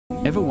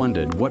Ever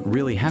wondered what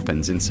really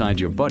happens inside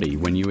your body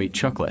when you eat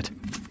chocolate?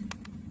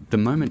 The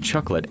moment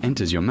chocolate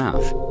enters your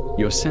mouth,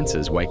 your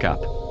senses wake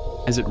up.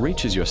 As it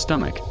reaches your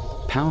stomach,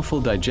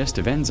 powerful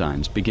digestive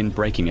enzymes begin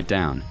breaking it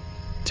down,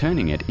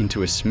 turning it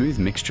into a smooth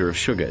mixture of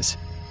sugars,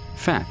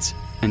 fats,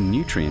 and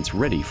nutrients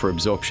ready for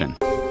absorption.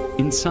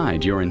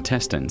 Inside your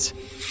intestines,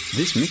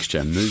 this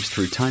mixture moves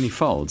through tiny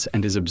folds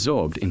and is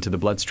absorbed into the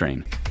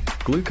bloodstream.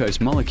 Glucose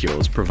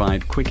molecules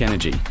provide quick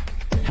energy,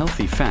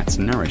 healthy fats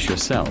nourish your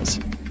cells,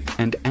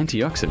 and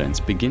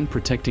antioxidants begin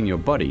protecting your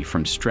body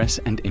from stress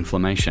and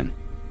inflammation.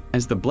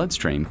 As the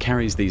bloodstream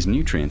carries these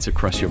nutrients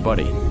across your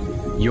body,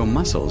 your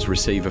muscles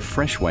receive a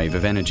fresh wave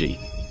of energy,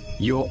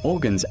 your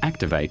organs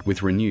activate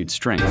with renewed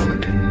strength,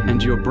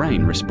 and your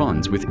brain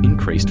responds with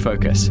increased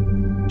focus.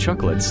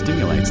 Chocolate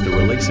stimulates the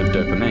release of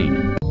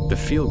dopamine, the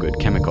feel-good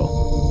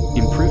chemical,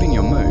 improving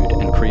your mood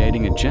and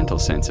creating a gentle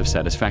sense of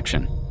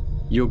satisfaction.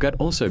 Your gut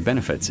also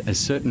benefits as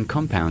certain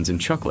compounds in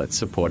chocolate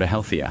support a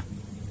healthier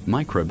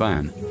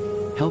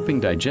microbiome,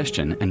 helping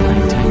digestion and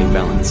maintaining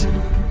balance.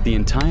 The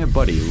entire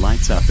body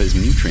lights up as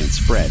nutrients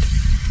spread,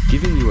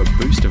 giving you a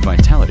boost of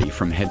vitality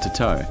from head to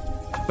toe.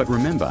 But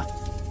remember,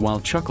 while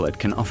chocolate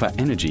can offer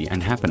energy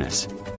and happiness,